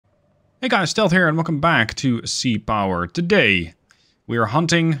Hey guys, Stealth here and welcome back to Sea Power. Today, we are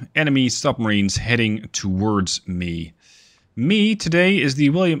hunting enemy submarines heading towards me. Me today is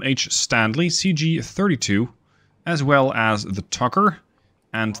the William H. Stanley CG-32, as well as the Tucker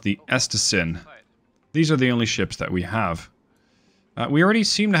and the Estesin. These are the only ships that we have. We already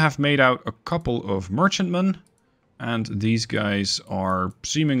seem to have made out a couple of merchantmen, and these guys are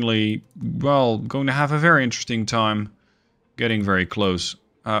seemingly, well, going to have a very interesting time getting very close.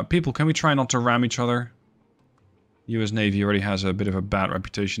 People, can we try not to ram each other? US Navy already has a bit of a bad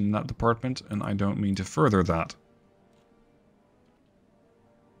reputation in that department, and I don't mean to further that.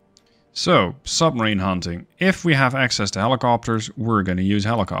 So, submarine hunting. If we have access to helicopters, we're going to use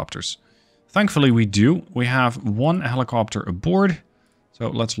helicopters. Thankfully we do. We have one helicopter aboard, so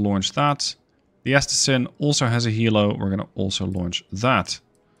let's launch that. The Estesin also has a helo, we're going to also launch that.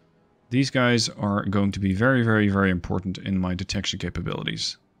 These guys are going to be very, very, very important in my detection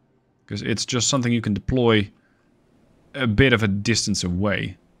capabilities. Because it's just something you can deploy a bit of a distance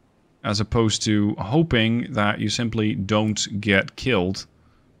away. As opposed to hoping that you simply don't get killed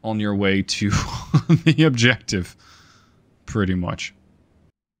on your way to the objective. Pretty much.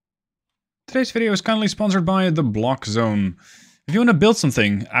 Today's video is kindly sponsored by the Block Zone. If you want to build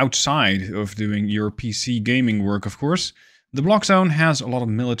something outside of doing your PC gaming work, of course, the Block Zone has a lot of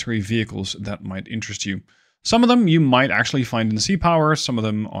military vehicles that might interest you. Some of them you might actually find in Sea Power, some of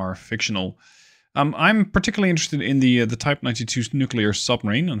them are fictional. I'm particularly interested in the Type 92 nuclear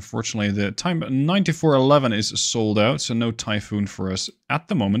submarine. Unfortunately, the Type 9411 is sold out, so no Typhoon for us at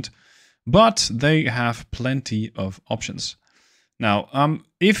the moment. But they have plenty of options. Now,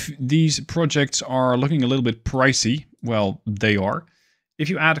 if these projects are looking a little bit pricey, well, they are. If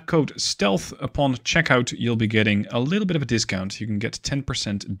you add code STEALTH upon checkout, you'll be getting a little bit of a discount. You can get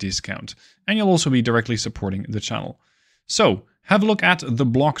 10% discount. And you'll also be directly supporting the channel. So, have a look at the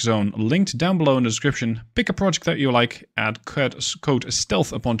Block Zone, linked down below in the description. Pick a project that you like, add code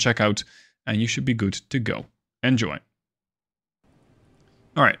STEALTH upon checkout, and you should be good to go. Enjoy.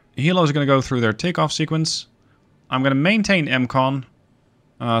 Alright, helos are going to go through their takeoff sequence. I'm going to maintain MCON.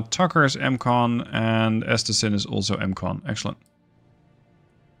 Tucker is MCON, and Estesin is also MCON. Excellent.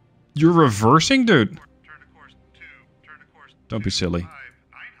 You're reversing, dude? Turn to course 2. Turn to course 2. Don't be silly. 5, 9,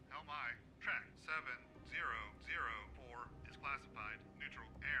 LMI, track 7004 is classified neutral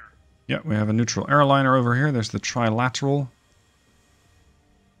air. Yeah, we have a neutral airliner over here. There's the trilateral.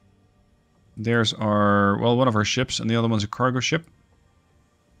 There's our, well, one of our ships, and the other one's a cargo ship.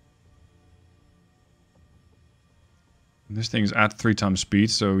 This thing's at 3 times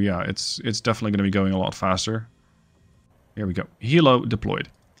speed, so yeah, it's definitely going to be going a lot faster. Here we go. Helo deployed.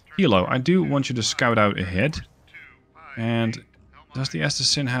 Helo, I do want you to scout out ahead. And does the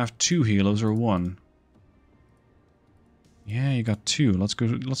Estesin have 2 helos or 1? Yeah, you got 2. Let's go.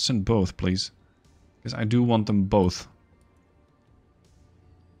 Let's send both, please, because I do want them both.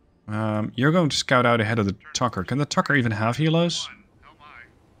 You're going to scout out ahead of the Tucker. Can the Tucker even have helos?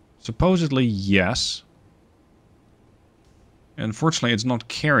 Supposedly, yes. Unfortunately, it's not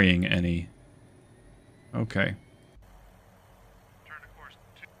carrying any. Okay.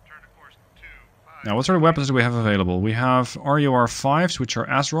 Now, what sort of weapons do we have available? We have RUR-5s, which are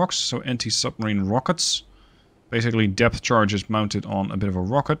ASROCs, so anti-submarine rockets. Basically, depth charges mounted on a bit of a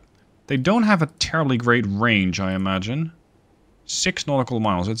rocket. They don't have a terribly great range, I imagine. 6 nautical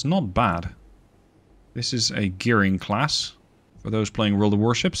miles, it's not bad. This is a gearing class, for those playing World of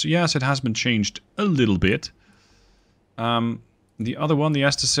Warships. Yes, it has been changed a little bit. The other one, the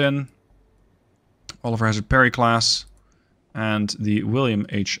Estesin, Oliver Hazard Perry class, and the William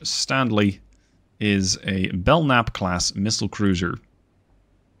H. Stanley is a Belknap class missile cruiser.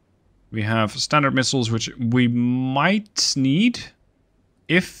 We have standard missiles, which we might need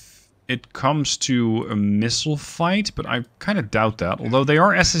if it comes to a missile fight, but I kind of doubt that, although they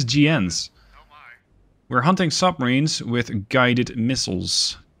are SSGNs. We're hunting submarines with guided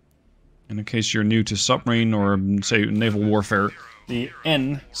missiles. And in case you're new to submarine or, say, naval warfare, the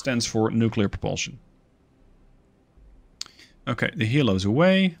N stands for nuclear propulsion. Okay, the helo's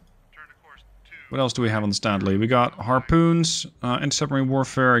away. What else do we have on the Stanley? We got harpoons, anti-submarine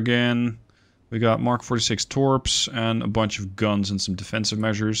warfare again. We got Mark 46 torps and a bunch of guns and some defensive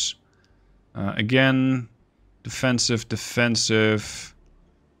measures. Again, defensive.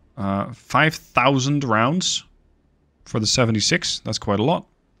 5,000 rounds for the 76. That's quite a lot.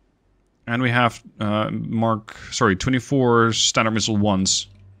 And we have 24 standard missile 1s.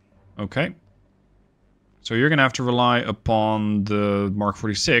 Okay. So you're going to have to rely upon the Mark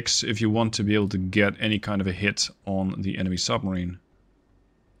 46 if you want to be able to get any kind of a hit on the enemy submarine.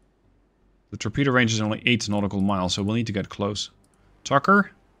 The torpedo range is only 8 nautical miles, so we'll need to get close.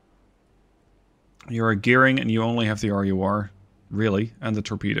 Tucker, You're gearing and you only have the RUR, really, and the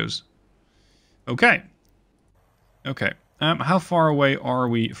torpedoes. Okay. Okay. How far away are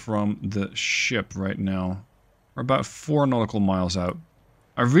we from the ship right now? We're about 4 nautical miles out.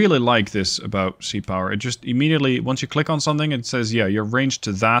 I really like this about Sea Power. It just immediately, once you click on something, it says, yeah, your range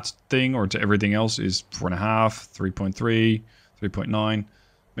to that thing or to everything else is 4.5, 3.3, 3.9.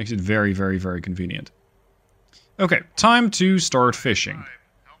 Makes it very, very, very convenient. Okay, time to start fishing.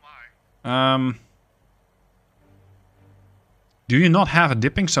 Do you not have a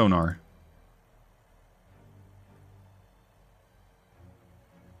dipping sonar?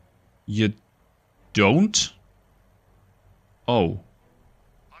 You don't? Oh.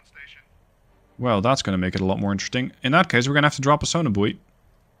 Well, that's going to make it a lot more interesting. In that case, we're going to have to drop a sonar buoy.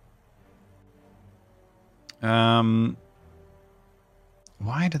 Why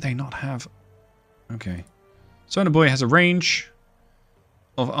do they not have... Okay. Sonar buoy has a range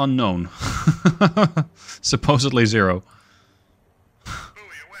of unknown. Supposedly 0.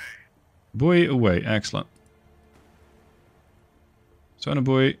 Buoy away. Excellent. Sonar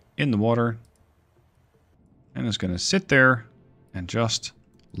buoy in the water. And it's going to sit there and just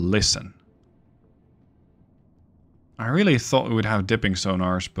listen. I really thought we would have dipping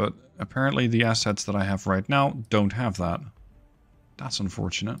sonars, but apparently the assets that I have right now don't have that. That's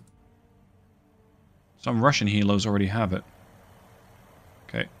unfortunate. Some Russian helos already have it.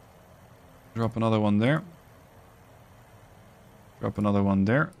 Okay. Drop another one there. Drop another one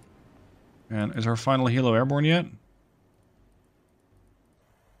there. And is our final helo airborne yet?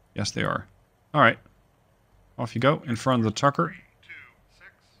 Yes, they are. Alright. Off you go, in front of the Tucker.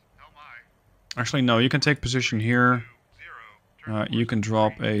 Actually, no, you can take position here. You can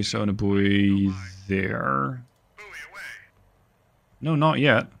drop a sonar buoy there. No, not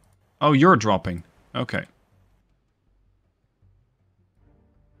yet. Oh, you're dropping. Okay.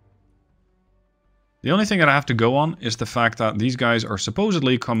 The only thing that I have to go on is the fact that these guys are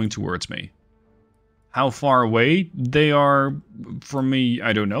supposedly coming towards me. How far away they are from me,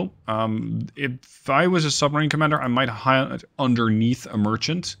 I don't know. If I was a submarine commander, I might hide underneath a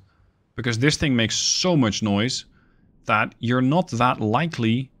merchant. Because this thing makes so much noise that you're not that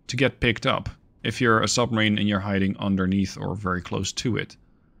likely to get picked up if you're a submarine and you're hiding underneath or very close to it.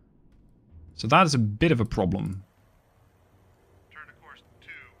 So that is a bit of a problem. Turn to course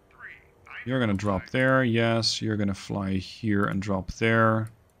 23. You're going to drop there, yes. You're going to fly here and drop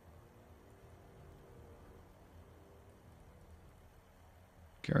there.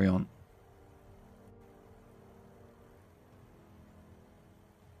 Carry on.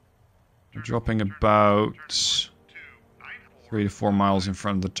 We're dropping about 3 to 4 miles in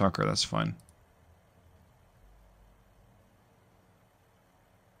front of the Tucker, that's fine.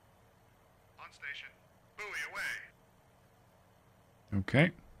 On station. Buoy away.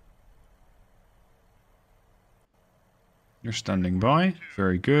 Okay. You're standing by.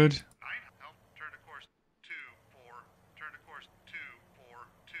 Very good. Turn to course 24. Turn to course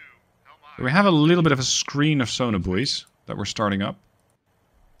 242. So we have a little bit of a screen of sonar buoys that we're starting up.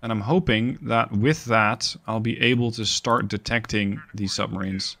 And I'm hoping that with that, I'll be able to start detecting these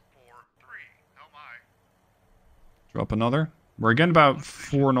submarines. Drop another. We're again about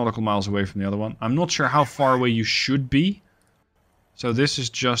 4 nautical miles away from the other one. I'm not sure how far away you should be. So this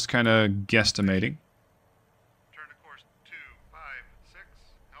is just kind of guesstimating. Turn to course 256.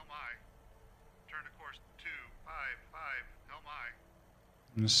 Helm aye. Turn to course 255. Helm aye.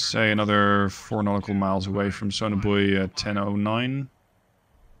 Let's say another 4 nautical miles away from sonar buoy 1009.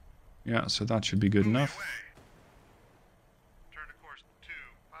 Yeah, so that should be good enough. Turn to course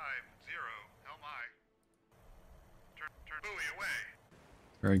 250. Helm aye. Turn buoy away.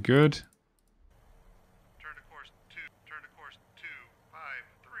 Very good. Turn to course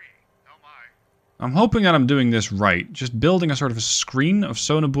 253. Helm aye. I'm hoping that I'm doing this right. Just building a sort of a screen of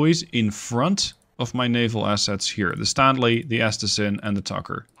sonar buoys in front of my naval assets here. The Stanley, the Estesin, and the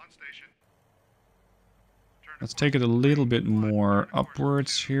Tucker. Let's take it a little bit more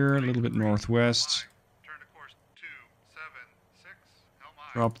upwards here, a little bit northwest. Turn to course 276. Helm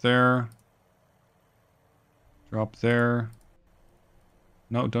aye. Drop there. Drop there.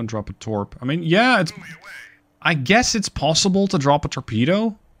 No, don't drop a torp. I mean, yeah, it's... I guess it's possible to drop a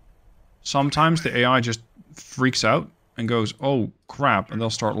torpedo. Sometimes the AI just freaks out and goes, oh, crap, and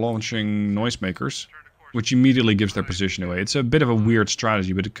they'll start launching noisemakers, which immediately gives their position away. It's a bit of a weird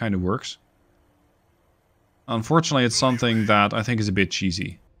strategy, but it kind of works. Unfortunately, it's something that I think is a bit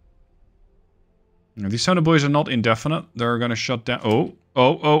cheesy. Now, these sonar buoys are not indefinite. They're going to shut down... Oh.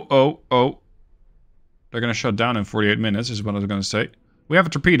 They're going to shut down in 48 minutes, is what I was going to say. We have a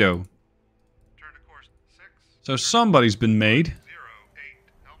torpedo. Turn to course 6. So somebody's been made. 08.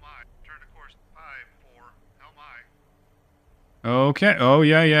 Helm aye. Turn to course 5 Okay. Oh,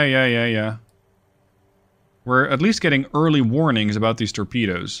 yeah. We're at least getting early warnings about these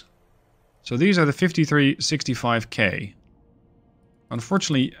torpedoes. So these are the 5365K.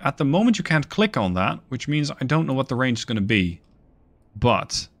 Unfortunately, at the moment you can't click on that, which means I don't know what the range is going to be.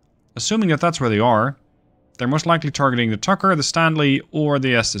 But, assuming that that's where they are, they're most likely targeting the Tucker, the Stanley, or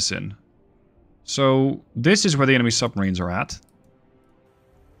the Estesin. So, this is where the enemy submarines are at.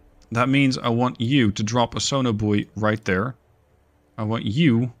 That means I want you to drop a sonobuoy right there. I want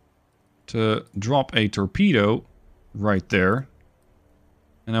you to drop a torpedo right there.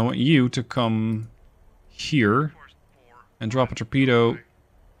 And I want you to come here and drop a torpedo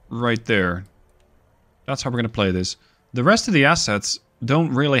right there. That's how we're going to play this. The rest of the assets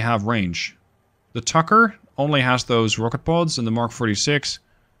don't really have range. The Tucker only has those rocket pods, and the Mark 46,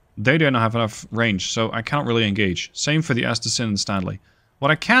 they don't have enough range, so I can't really engage. Same for the Estesin and Stanley.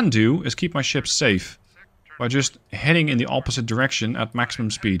 What I can do is keep my ships safe by just heading in the opposite direction at maximum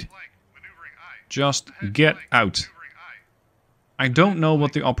speed. Just get out. I don't know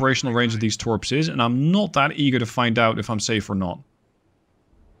what the operational range of these torps is, and I'm not that eager to find out if I'm safe or not.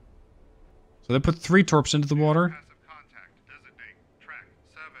 So they put 3 torps into the water.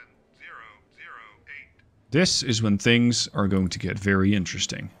 This is when things are going to get very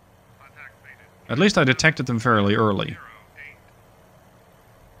interesting. At least I detected them fairly early.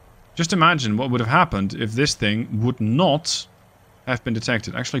 Just imagine what would have happened if this thing would not have been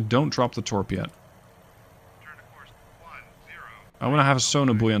detected. Actually, don't drop the torp yet. I want to have a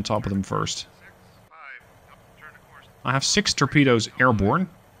sonobuoy on top of them first. I have 6 torpedoes airborne,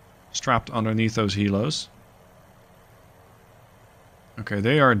 strapped underneath those helos. Okay,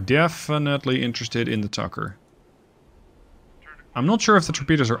 they are definitely interested in the Tucker. I'm not sure if the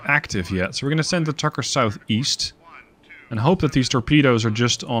torpedoes are active yet, so we're going to send the Tucker southeast and hope that these torpedoes are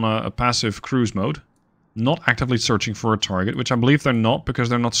just on a passive cruise mode, not actively searching for a target, which I believe they're not because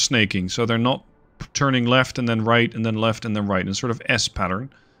they're not snaking, so they're not turning left and then right and then left and then right in a sort of S pattern,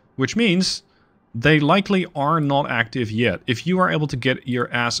 which means they likely are not active yet. If you are able to get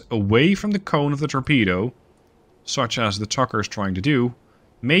your ass away from the cone of the torpedo, such as the Tucker is trying to do,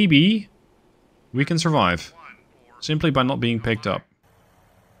 maybe we can survive simply by not being picked up.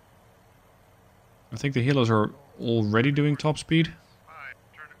 I think the helos are already doing top speed.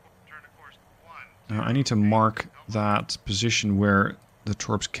 I need to mark that position where the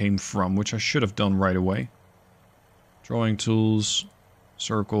torps came from, which I should have done right away. Drawing tools,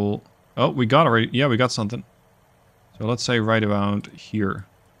 circle. Oh, we got already. Yeah, we got something. So let's say right around here.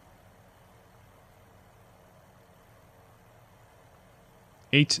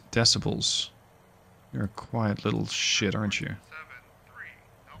 Eight decibels. You're a quiet little shit, aren't you?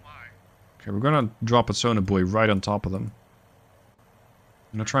 Okay, we're gonna drop a sonobuoy right on top of them.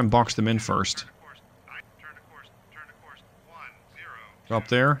 I'm gonna try and box them in first. Drop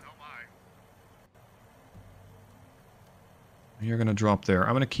there. You're gonna drop there.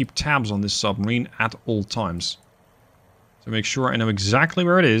 I'm gonna keep tabs on this submarine at all times. To make sure I know exactly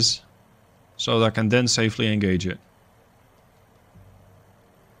where it is, so that I can then safely engage it.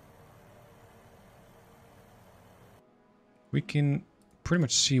 We can pretty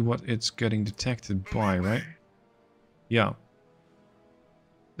much see what it's getting detected by, right? Yeah.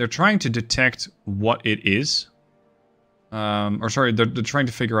 They're trying to detect what it is. Or sorry, they're trying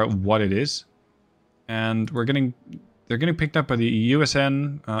to figure out what it is. And they're getting picked up by the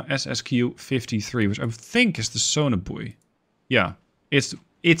USN SSQ-53, which I think is the sonobuoy. Yeah, it's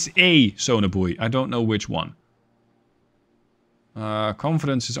a sonobuoy. I don't know which one.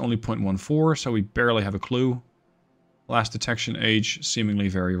 Confidence is only 0.14, so we barely have a clue. Last detection age, seemingly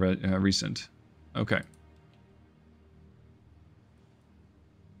very recent. Okay.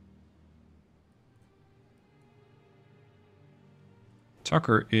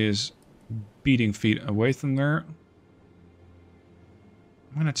 Tucker is beating feet away from there.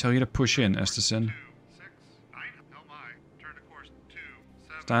 I'm going to tell you to push in, Estesin.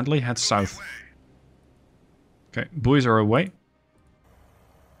 Stanley, head south. Okay, buoys are away.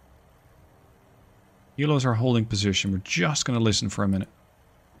 Helos are holding position. We're just going to listen for a minute.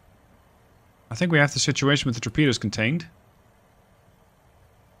 I think we have the situation with the torpedoes contained.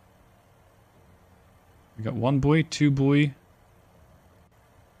 We got 1 buoy, 2 buoy.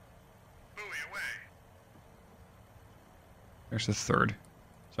 There's the 3rd.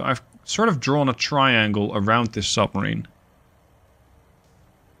 So I've sort of drawn a triangle around this submarine.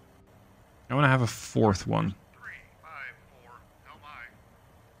 I want to have a 4th one.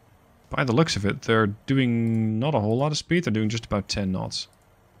 By the looks of it, they're doing not a whole lot of speed. They're doing just about 10 knots.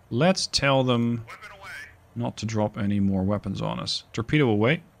 Let's tell them not to drop any more weapons on us. Torpedo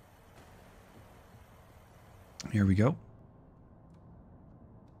away. Here we go.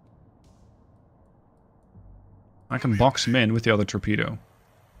 I can box him in with the other torpedo.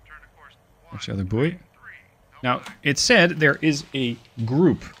 Turn to course 1, There's the other buoy. 3. Now, it said there is a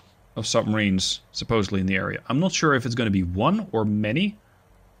group of submarines supposedly in the area. I'm not sure if it's going to be one or many,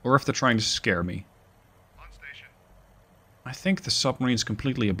 or if they're trying to scare me. On station. I think the submarine's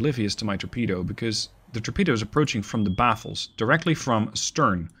completely oblivious to my torpedo, because the torpedo is approaching from the baffles, directly from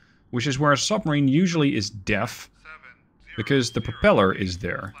stern, which is where a submarine usually is deaf, 7, 0, because the 0, propeller 8, is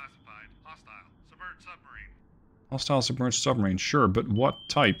there. Classified. Hostile. Submerged submarine. Hostile submerged submarine, sure, but what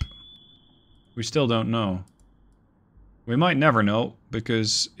type? We still don't know. We might never know,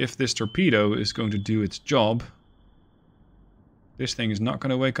 because if this torpedo is going to do its job, this thing is not going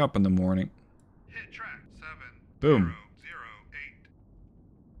to wake up in the morning. Hit track. 7, Boom. 0, 0,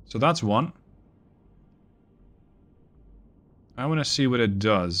 8. So that's one. I want to see what it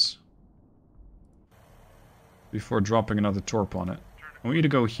does before dropping another torp on it. I want you to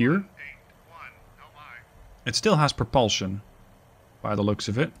go here. 8, 1. LI. It still has propulsion, by the looks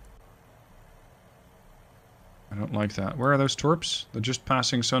of it. I don't like that. Where are those torps? They're just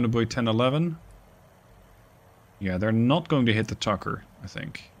passing sonobuoy 1011. Yeah, they're not going to hit the Tucker, I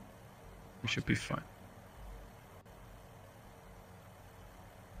think. We should be fine.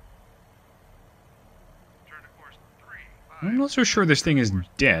 Turn to course 3, 5. I'm not so sure this thing is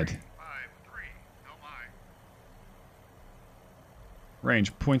dead. 5, 3. LI.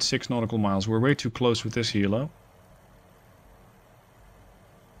 Range 0.6 nautical miles. We're way too close with this helo.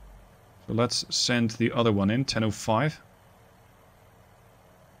 So let's send the other one in, 1005.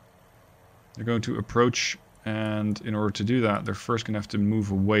 They're going to approach, and in order to do that, they're first going to have to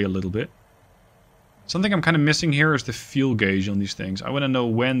move away a little bit. Something I'm kind of missing here is the fuel gauge on these things. I want to know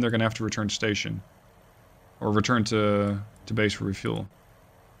when they're going to have to return to station. Or return to base for refuel.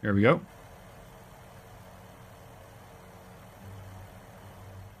 Here we go.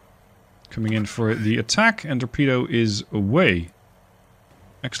 Coming in for the attack, and torpedo is away.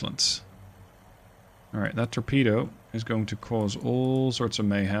 Excellent. Alright, that torpedo is going to cause all sorts of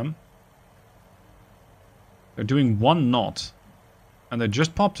mayhem. They're doing 1 knot. And they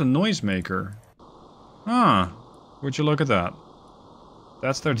just popped a noisemaker. Ah, would you look at that?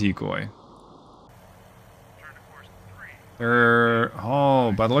 That's their decoy. Turn to course 3. They're...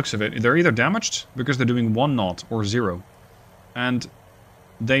 oh, by the looks of it, they're either damaged because they're doing 1 knot or 0. And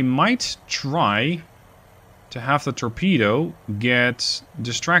they might try to have the torpedo get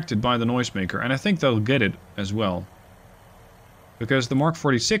distracted by the noisemaker. And I think they'll get it as well. Because the Mark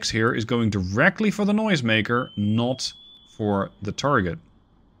 46 here is going directly for the noisemaker, not for the target.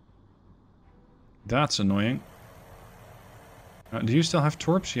 That's annoying. Do you still have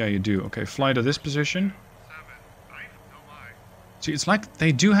torps? Yeah, you do. Okay, fly to this position. 7, 5. LI. See, it's like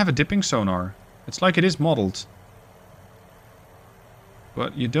they do have a dipping sonar. It's like it is modeled.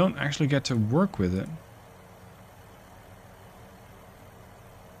 But you don't actually get to work with it.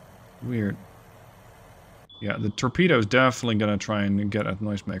 Weird. Yeah, the torpedo is definitely going to try and get at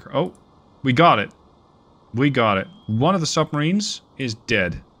noisemaker. Oh, we got it. We got it. One of the submarines is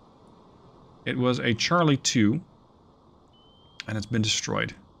dead. It was a Charlie 2. And it's been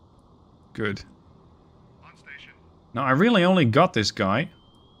destroyed. Good. On station. Now, I really only got this guy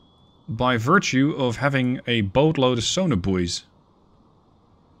by virtue of having a boatload of sonobuoys.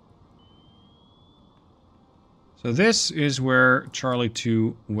 So this is where Charlie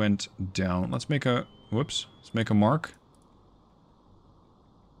 2 went down. Let's make a... whoops. Let's make a mark.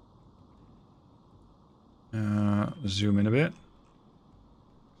 Zoom in a bit.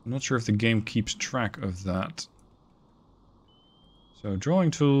 I'm not sure if the game keeps track of that. So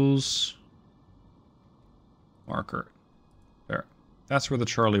drawing tools. Marker. There. That's where the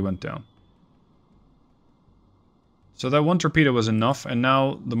Charlie went down. So that one torpedo was enough, and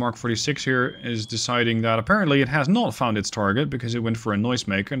now the Mark 46 here is deciding that apparently it has not found its target because it went for a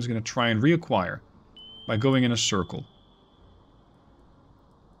noisemaker and is going to try and reacquire by going in a circle.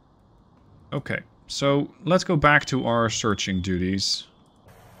 Okay, so let's go back to our searching duties.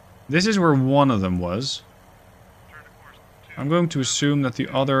 This is where one of them was. Turn to course 2. I'm going to assume that the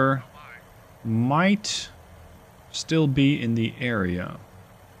other might still be in the area.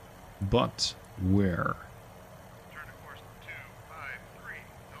 But where? Turn to course 2, 5, 3.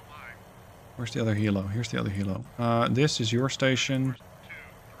 LI. Where's the other helo? Here's the other helo. This is your station. 2,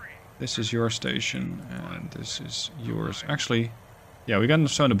 3. This is your station. And this is yours. Actually, yeah, we got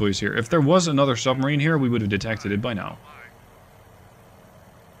enough sonobuoys here. If there was another submarine here, we would have detected it by now.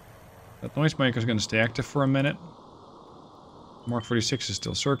 That noisemaker is going to stay active for a minute. Mark 46 is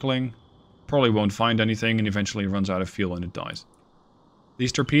still circling. Probably won't find anything and eventually runs out of fuel and it dies.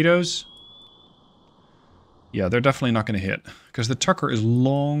 These torpedoes... yeah, they're definitely not going to hit. Because the Tucker is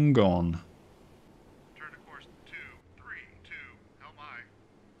long gone. Turn to course 2,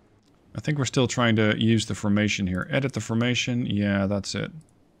 I think we're still trying to use the formation here. Edit the formation. Yeah, that's it.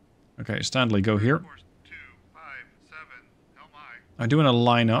 Okay, Stanley, go here. Course 257, Helmi. I'm doing a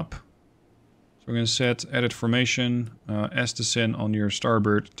line up. So we're going to set edit formation, Estesin on your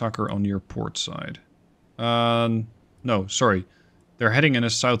starboard, Tucker on your port side. No, sorry. They're heading in a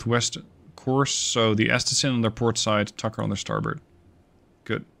southwest course, so the Estesin on their port side, Tucker on their starboard.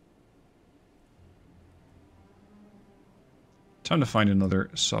 Good. Time to find another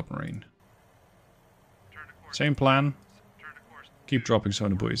submarine. Turn to course. Same plan. Turn to course. Keep dropping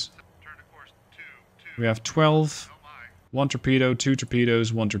sonar buoys. Turn to course 2, We have 12. Helmi. 1 torpedo, 2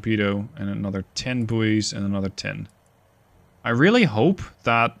 torpedoes, 1 torpedo, and another 10 buoys, and another 10. I really hope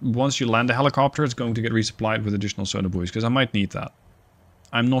that once you land a helicopter, it's going to get resupplied with additional sonar buoys, because I might need that.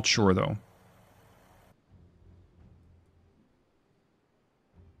 I'm not sure, though.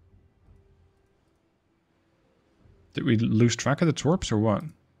 Did we lose track of the torps, or what?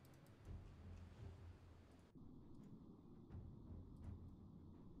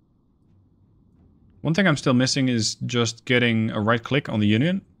 One thing I'm still missing is just getting a right click on the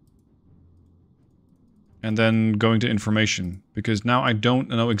unit. And then going to information. Because now I don't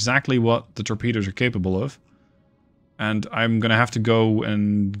know exactly what the torpedoes are capable of. And I'm going to have to go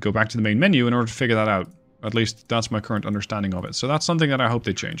back to the main menu in order to figure that out. At least that's my current understanding of it. So that's something that I hope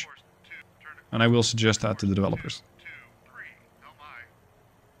they change. And I will suggest that to the developers. 2, 3, Helmi.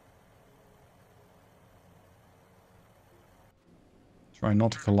 Try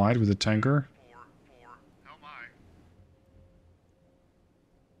not to collide with the tanker. 4, 4, Helmi.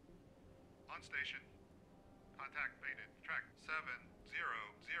 On station. Contact baited. Track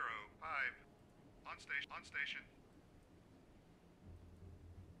 7005. On station. On station.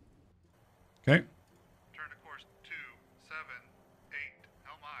 Okay. Turn to course 278,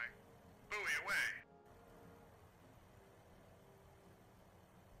 Helmi. Buoy away.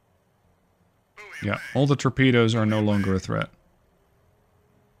 Buoy Yeah, away. all the torpedoes are no longer a threat.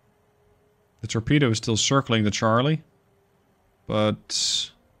 The torpedo is still circling the Charlie,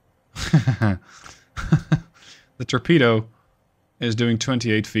 but the torpedo is doing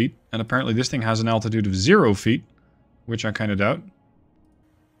 28 feet, and apparently this thing has an altitude of 0 feet, which I kind of doubt.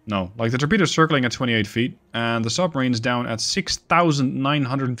 No, like the torpedo's circling at 28 feet, and the submarine's down at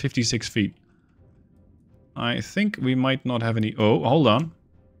 6,956 feet. I think we might not have any... Oh, hold on.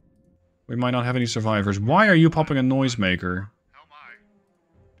 We might not have any survivors. Why are you popping a noisemaker? Helmi.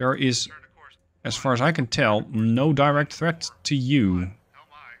 There is, Turn to course as far as I can tell, no direct threat to you, Helmi.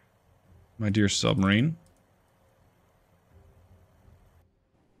 my dear submarine.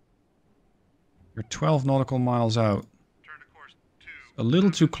 You're 12 nautical miles out. Turn to course 2. A little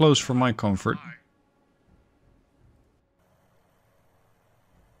too close for my comfort.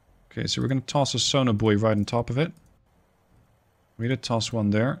 Okay, so we're going to toss a sonar buoy right on top of it. We need to toss one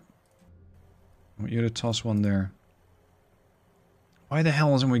there. I want you to toss one there. Why the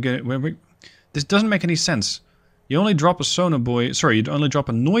hell isn't we getting... This doesn't make any sense. You only drop a sonar buoy... Sorry, you only drop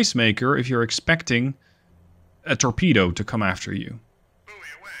a noisemaker if you're expecting a torpedo to come after you. Buoy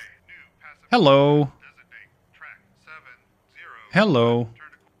away. New passive. Hello. Designate. Track 70. Hello. Turn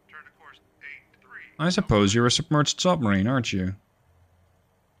to course 83. I suppose you're a submerged submarine, aren't you?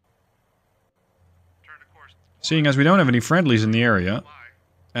 Turn to course Seeing as we don't have any friendlies in the area,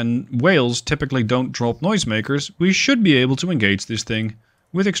 and whales typically don't drop noisemakers, we should be able to engage this thing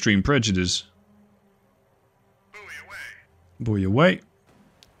with extreme prejudice. Buoy away. Buoy away.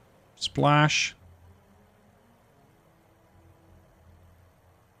 Splash.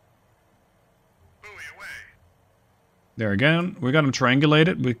 Buoy away. There again, we got him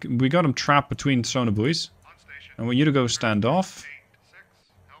triangulated. We got him trapped between sonar buoys. On station. I want you to go stand off. 86,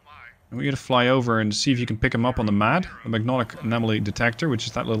 Helmi. I want you to fly over and see if you can pick him up on the MAD, a magnetic anomaly detector, which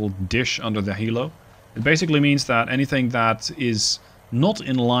is that little dish under the halo. It basically means that anything that is not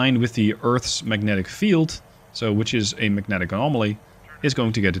in line with the Earth's magnetic field, so which is a magnetic anomaly, is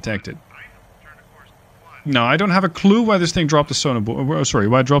going to get detected. Turn to course 1. Now, I don't have a clue why this thing dropped the sonar buoy. Sorry,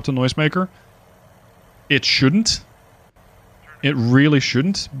 why it dropped the noisemaker. It shouldn't. It really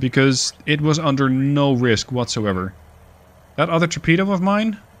shouldn't, because it was under no risk whatsoever. That other torpedo of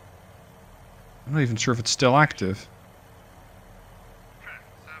mine, I'm not even sure if it's still active. Track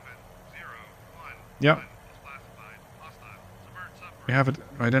 701. Yep. Is classified. Hostile. Submerged submarine. We have it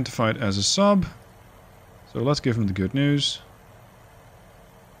identified as a sub. So let's give him the good news.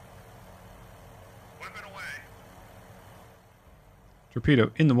 Weapon away.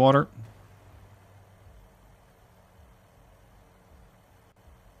 Torpedo in the water.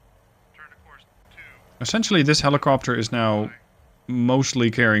 Turn to course 2. Essentially, this helicopter is now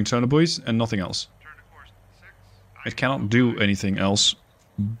mostly carrying sonar buoys and nothing else. Turn to course 6. It cannot do anything else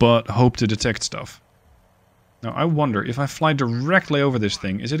but hope to detect stuff. Now I wonder, if I fly directly over this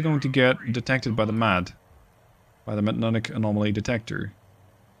thing, is it going to get detected by the MAD? By the magnetic anomaly detector?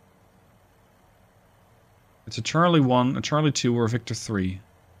 It's a Charlie 1, a Charlie 2, or a Victor 3.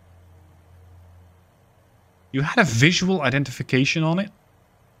 You had a visual identification on it?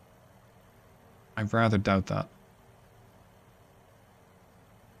 I rather doubt that.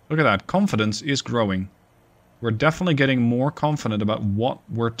 Look at that, confidence is growing. We're definitely getting more confident about what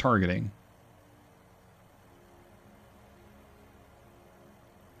we're targeting.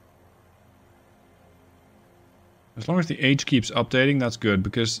 As long as the age keeps updating, that's good,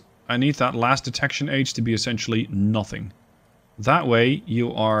 because I need that last detection age to be essentially nothing. That way,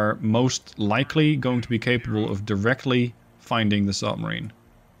 you are most likely going to be capable of directly finding the submarine.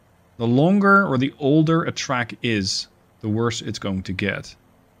 The longer or the older a track is, the worse it's going to get.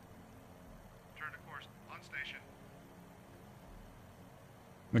 Turn to course on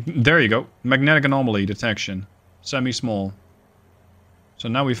station. There you go. Magnetic anomaly detection. Semi-small. So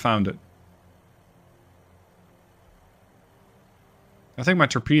now we found it. I think my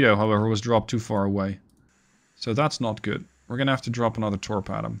torpedo, however, was dropped too far away. So that's not good. We're going to have to drop another torp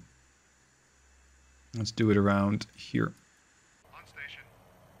at him. Let's do it around here. On station.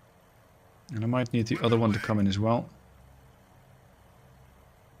 And I might need the other one to come in as well.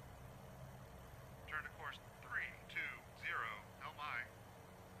 Turn to course 320 LMI.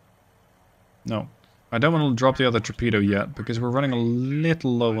 No. I don't want to drop the other torpedo yet, because we're running a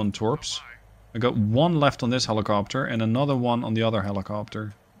little low on torps. I got one left on this helicopter, and another one on the other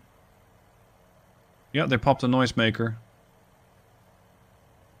helicopter. Yeah, they popped a noisemaker.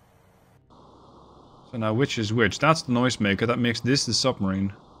 So now which is which? That's the noisemaker, that makes this the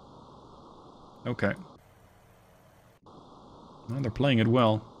submarine. Okay. Well, they're playing it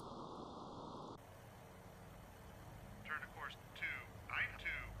well. Turn to course 292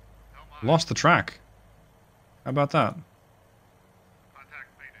 LMI. Lost the track. How about that? Contact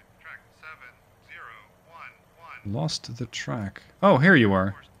faded. Track 7011. Lost the track. Oh, here you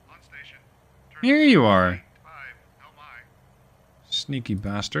are. Course on station. Turn Here you are. 5 LMI. Sneaky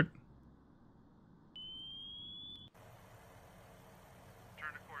bastard. Turn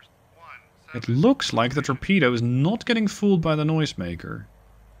to course 17. It looks like the torpedo is not getting fooled by the noisemaker.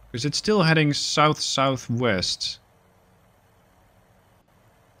 Because it's still heading south-southwest.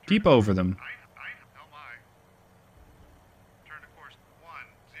 Keep over them. LMI. Turn to course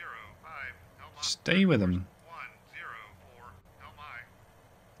 105 LMI. Stay with them. 104 LMI.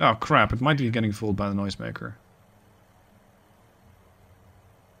 Oh crap, it might be getting fooled by the noisemaker.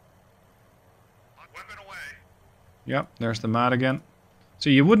 Weapon away. Yep, there's the MAD again. So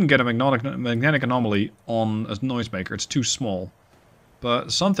you wouldn't get a magnetic anomaly on a noisemaker, it's too small.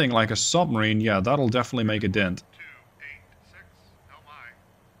 But something like a submarine, yeah, that'll definitely make a dent. 286 LMI.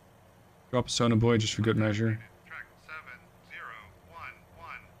 Drop a sonar buoy just for good measure. Track 7011.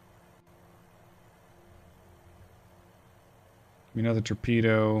 Give me another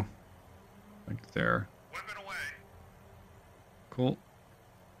torpedo. Like there. Weapon away. Cool.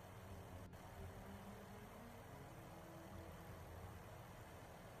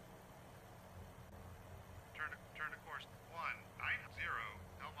 Turn to course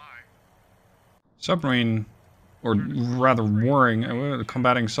 190 LMI. Submarine, or rather warring,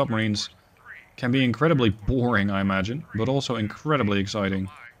 combating submarines can be incredibly boring, I imagine, but also incredibly exciting.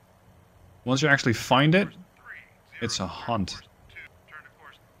 Once you actually find it, it's a hunt.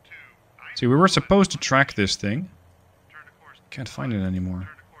 See, we were supposed to track this thing. Can't find it anymore.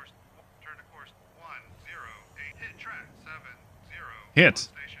 Hit!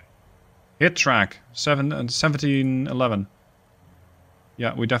 Hit track. 1711.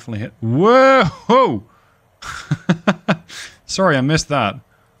 Yeah, we definitely hit. Whoa! Sorry, I missed that.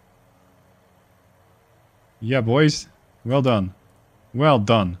 Yeah, boys. Well done. Well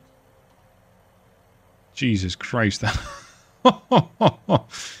done. Jesus Christ. And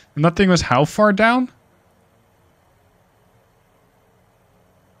that thing was how far down?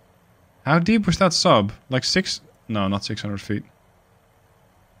 How deep was that sub? Like no, not 600 feet.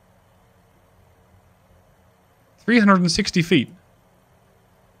 360 feet.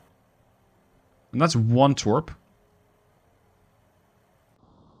 And that's one torp.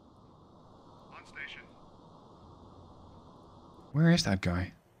 On station. Where is that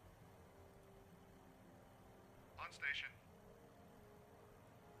guy? On station.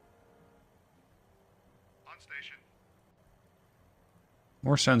 On station.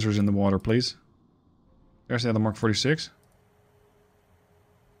 More sensors in the water, please. There's the other Mark 46.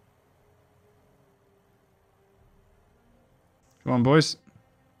 Come on, boys.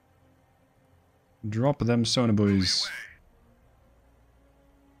 Drop them sonar buoys.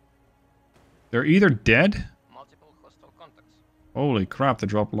 They're either dead. Multiple hostile contacts. Holy crap, they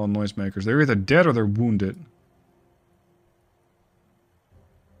drop a lot of noisemakers. They're either dead or they're wounded.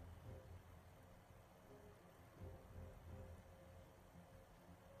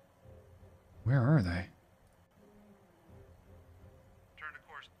 Where are they? Turn to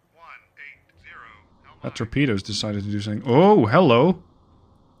course 180. That torpedo's decided to do something. Oh, hello.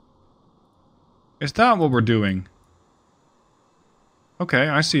 Is that what we're doing? Okay,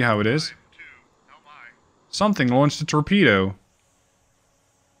 I see how it is. Something launched a torpedo.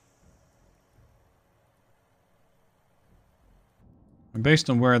 And based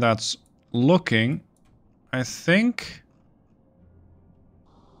on where that's looking, I think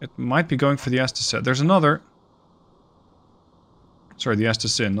it might be going for the Estes. There's another. Sorry, the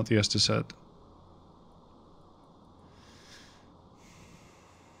Estes, not the Estes.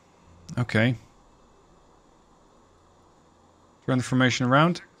 Okay. Turn the formation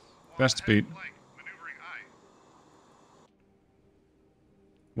around. Best speed.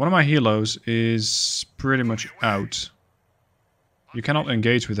 One of my helos is pretty much out. You cannot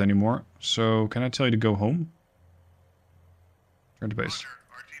engage with anymore. So, can I tell you to go home? Turn to base.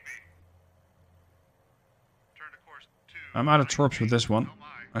 I'm out of torps with this one.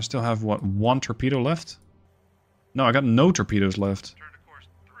 I still have, what, 1 torpedo left? No, I got no torpedoes left.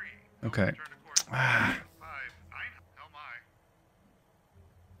 Okay.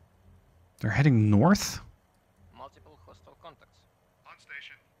 They're heading north? Multiple hostile contacts. On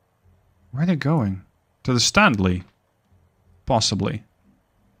station. Where are they going? To the Stanley? Possibly.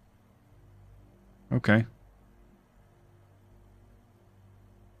 Okay.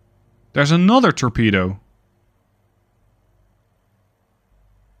 There's another torpedo.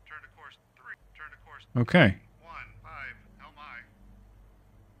 Turn to course 3. Turn to course Okay. 15 LMI.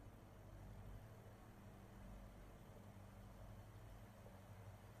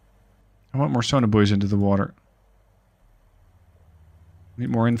 I want more sonobuoys into the water. Need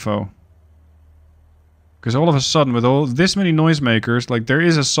more info. Because all of a sudden, with all this many noisemakers, like there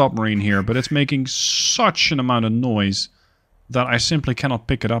is a submarine here, but it's making such an amount of noise that I simply cannot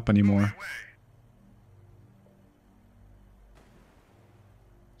pick it up anymore.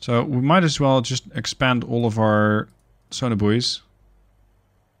 So we might as well just expand all of our sonobuoys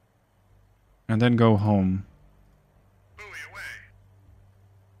and then go home.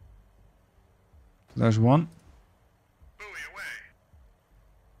 There's one.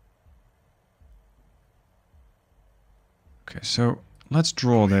 Okay, so let's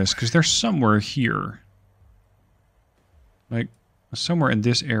draw this, because they're somewhere here. Like, somewhere in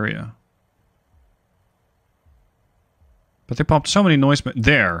this area. But they popped so many noise...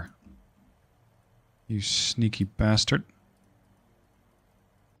 There! You sneaky bastard.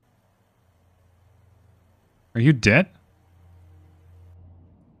 Are you dead?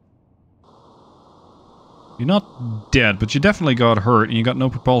 You're not dead, but you definitely got hurt and you got no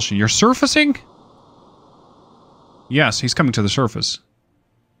propulsion. You're surfacing? Yes, he's coming to the surface.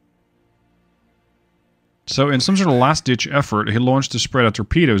 So in some sort of last-ditch effort, he launched a spread of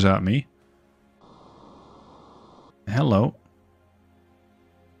torpedoes at me. Hello.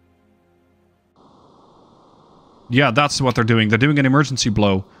 Yeah, that's what they're doing. They're doing an emergency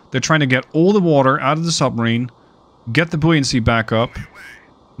blow. They're trying to get all the water out of the submarine, get the buoyancy back up.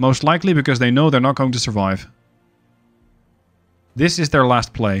 Most likely because they know they're not going to survive. This is their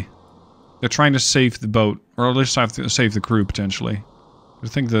last play. They're trying to save the boat, or at least have to save the crew, potentially. I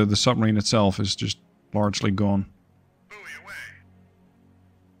think the submarine itself is just largely gone.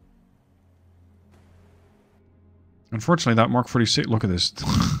 Unfortunately, that Mark 46... Look at this.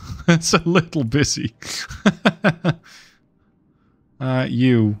 It's a little busy.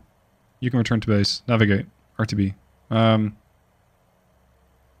 You can return to base. Navigate. RTB.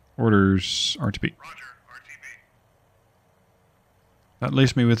 Orders RTB. That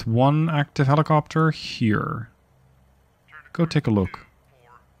leaves me with 1 active helicopter here. Go take a look.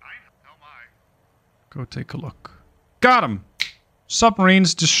 Go take a look. Got him!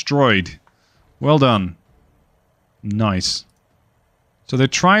 Submarines destroyed. Well done. Nice. So they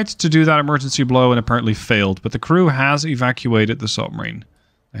tried to do that emergency blow and apparently failed, but the crew has evacuated the submarine.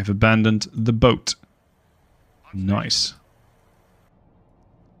 They have abandoned the boat. Nice.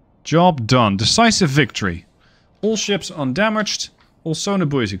 Job done. Decisive victory. All ships undamaged. All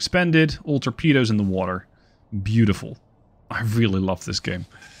sonobuoys expended. All torpedoes in the water. Beautiful. I really love this game.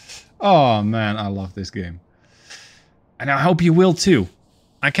 Oh man, I love this game. And I hope you will too.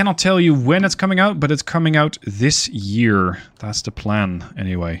 I cannot tell you when it's coming out, but it's coming out this year. That's the plan,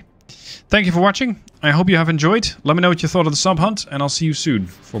 anyway. Thank you for watching. I hope you have enjoyed. Let me know what you thought of the sub hunt, and I'll see you soon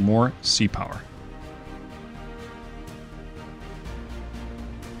for more Sea Power.